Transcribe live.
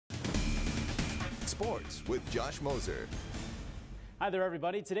Sports with Josh Moser. Hi there,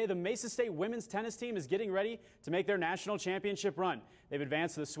 everybody. Today, the Mesa State women's tennis team is getting ready to make their national championship run. They've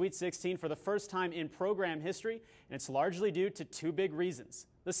advanced to the Sweet 16 for the first time in program history, and it's largely due to two big reasons: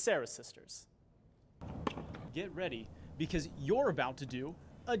 the Sera sisters. Get ready, because you're about to do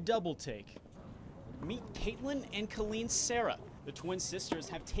a double take. Meet Caitlin and Colleen Sera. The twin sisters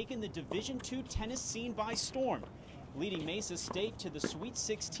have taken the Division II tennis scene by storm, leading Mesa State to the Sweet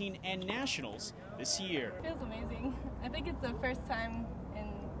 16 and Nationals this year. It feels amazing. I think it's the first time in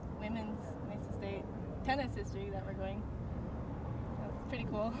women's Mesa State tennis history that we're going. So it's pretty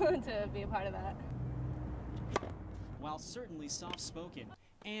cool to be a part of that. While certainly soft-spoken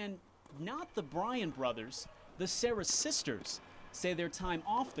and not the Bryan brothers, the Sera sisters say their time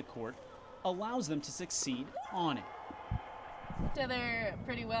off the court allows them to succeed on it. Each other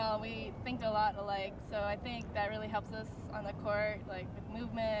pretty well. We think a lot alike, so I think that really helps us on the court, like with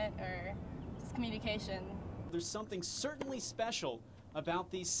movement or just communication. There's something certainly special about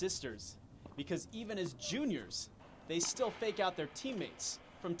these sisters, because even as juniors, they still fake out their teammates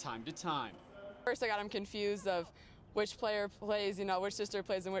from time to time. First I got them confused of which player plays, which sister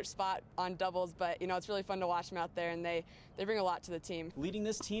plays in which spot on doubles, but it's really fun to watch them out there, and they bring a lot to the team. Leading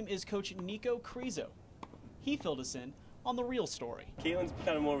this team is Coach Nico Crizo. He filled us in on the real story. Caitlin's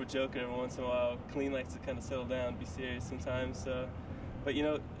kind of more of a joker every once in a while. Colleen likes to kind of settle down, be serious sometimes. But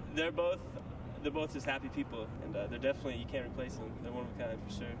they're both just happy people, and they're definitely, you can't replace them. They're one of a kind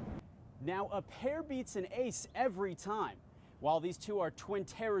for sure. Now, a pair beats an ace every time. While these two are twin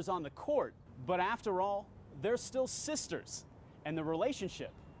terrors on the court, but after all, they're still sisters, and the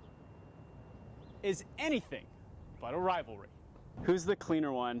relationship is anything but a rivalry. Who's the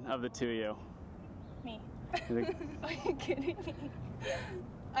cleaner one of the two of you? Me. Are you kidding me?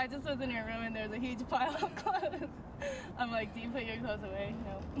 I just was in your room and there was a huge pile of clothes. I'm like, do you put your clothes away?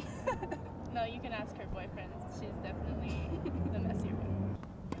 No. No, you can ask her boyfriend. She's definitely the messier one.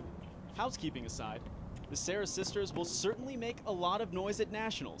 Housekeeping aside, the Sera sisters will certainly make a lot of noise at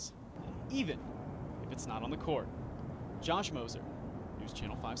Nationals, even if it's not on the court. Josh Moser, News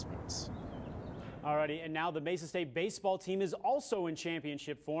Channel 5 Sports. Alrighty, and now the Mesa State baseball team is also in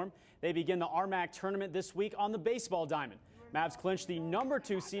championship form. They begin the RMAC tournament this week on the baseball diamond. Mavs clinched the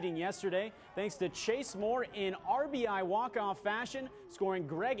 #2 seeding yesterday thanks to Chase Moore in RBI walk-off fashion, scoring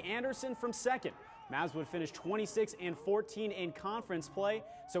Greg Anderson from second. Mavs would finish 26-14 in conference play.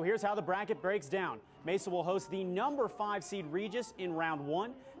 So here's how the bracket breaks down. Mesa will host the #5 seed Regis in round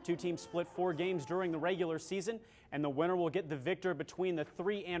 1. Two teams split 4 games during the regular season, and the winner will get the victor between the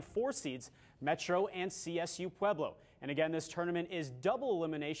 3 and 4 seeds, Metro and CSU Pueblo. And again, this tournament is double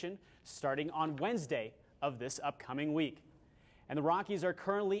elimination starting on Wednesday of this upcoming week. And the Rockies are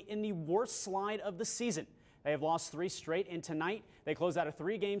currently in the worst slide of the season. They have lost 3 straight, and tonight they close out a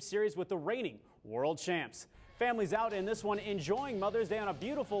 3-game series with the reigning world champs. Families out in this one enjoying Mother's Day on a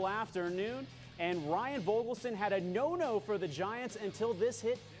beautiful afternoon. And Ryan Vogelson had a no-no for the Giants until this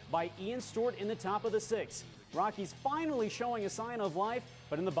hit by Ian Stewart in the top of the 6th. Rockies finally showing a sign of life,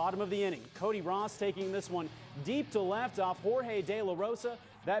 but in the bottom of the inning, Cody Ross taking this one deep to left off Jorge De La Rosa.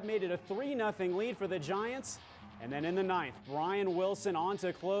 That made it a 3-0 lead for the Giants. And then in the 9th, Brian Wilson on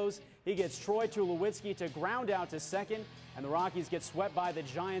to close. He gets Troy Tulowitzki to ground out to second, and the Rockies get swept by the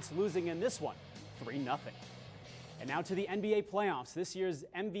Giants, losing in this one 3-0. And now to the NBA playoffs. This year's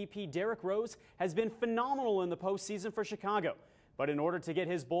MVP Derrick Rose has been phenomenal in the postseason for Chicago. But in order to get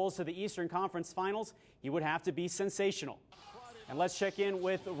his Bulls to the Eastern Conference Finals, he would have to be sensational. And let's check in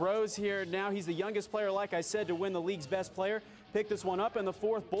with Rose here now. He's the youngest player, like I said, to win the league's best player. Pick this one up in the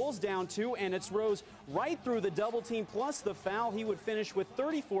 4th. Bulls down 2, and it's Rose right through the double team plus the foul. He would finish with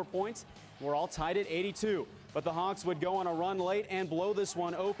 34 points. We're all tied at 82. But the Hawks would go on a run late and blow this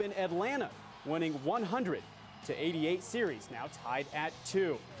one open. Atlanta winning 100-88 series, now tied at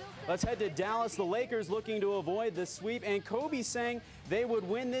 2. Let's head to Dallas. The Lakers looking to avoid the sweep, and Kobe saying they would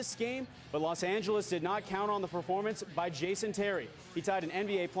win this game, but Los Angeles did not count on the performance by Jason Terry. He tied an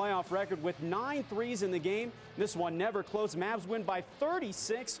NBA playoff record with 9 threes in the game. This one never close. Mavs win by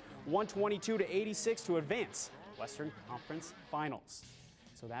 36, 122-86 to advance Western Conference Finals.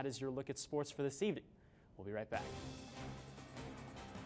 So that is your look at sports for this evening. We'll be right back.